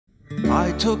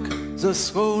I took the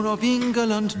throne of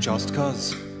England just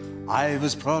 'cause I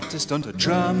was Protestant, a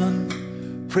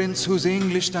German prince whose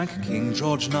English thank King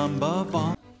George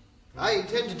 #1. I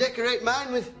intend to decorate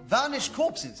mine with varnished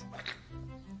corpses.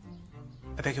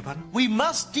 I beg your pardon? We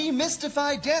must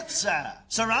demystify death, sir.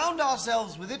 Surround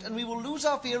ourselves with it and we will lose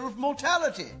our fear of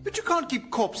mortality. But you can't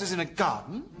keep corpses in a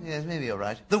garden. Yes, maybe you're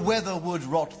right. The weather would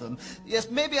rot them. Yes,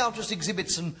 maybe I'll just exhibit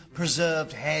some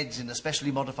preserved heads in a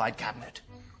specially modified cabinet.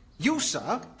 You,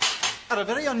 sir, are a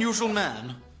very unusual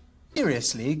man.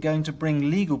 Seriously, going to bring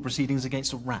legal proceedings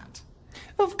against a rat?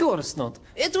 Of course not.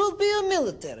 It will be a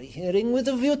military hearing with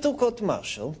a view to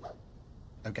court-martial.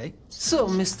 Okay. So,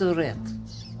 Mr. Rat,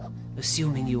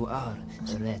 assuming you are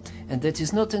a rat, and that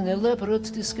is not an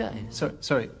elaborate disguise.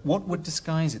 Sorry, what would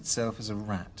disguise itself as a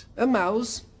rat? A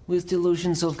mouse with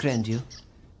delusions of grandeur.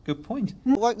 Good point.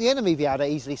 Won't the enemy be able to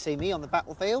easily see me on the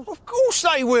battlefield? Of course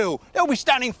they will. They'll be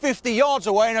standing 50 yards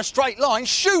away in a straight line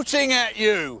shooting at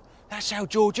you. That's how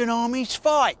Georgian armies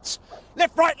fight.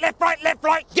 Left, right, left, right, left,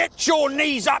 right. Get your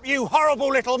knees up, you horrible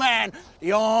little man.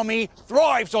 The army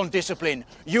thrives on discipline.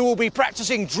 You will be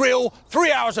practicing drill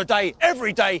 3 hours a day,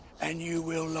 every day, and you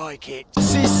will like it.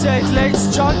 She said,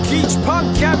 let's chunk each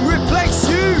punk and replace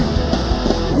you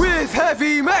with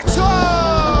heavy metal.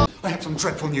 I have some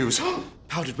dreadful news.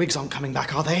 Powdered wigs aren't coming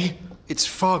back, are they? It's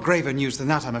far graver news than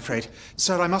that, I'm afraid.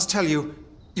 Sir, I must tell you,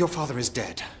 your father is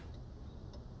dead.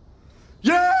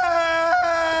 Yes!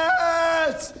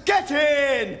 Get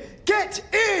in! Get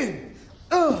in!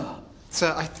 Ugh.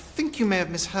 Sir, I think you may have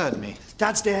misheard me.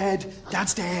 Dad's dead.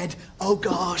 Dad's dead. Oh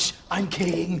gosh, I'm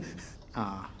king.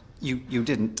 Ah, you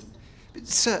didn't.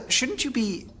 Sir, shouldn't you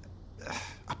be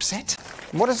upset?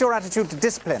 What is your attitude to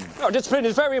discipline? Oh, discipline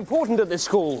is very important at this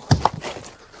school.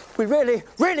 We really,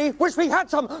 really wish we had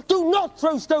some. Do not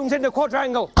throw stones in the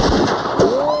quadrangle.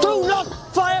 Do not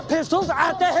fire pistols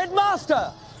at the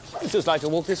headmaster. I'd just like to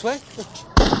walk this way.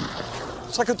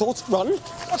 Second thoughts, run.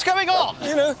 What's going on?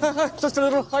 You know, just a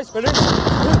little high spirit.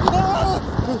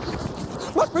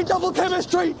 Must be double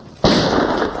chemistry.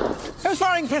 Who's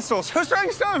firing pistols? Who's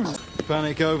throwing stones?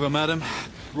 Panic over, madam.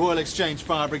 Royal Exchange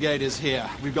Fire Brigade is here.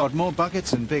 We've got more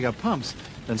buckets and bigger pumps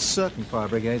than certain fire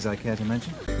brigades I care to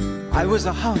mention. I was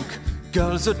a hunk.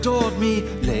 Girls adored me.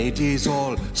 Ladies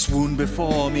all swooned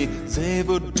before me. They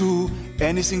would do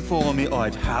anything for me, or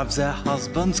I'd have their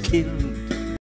husbands killed.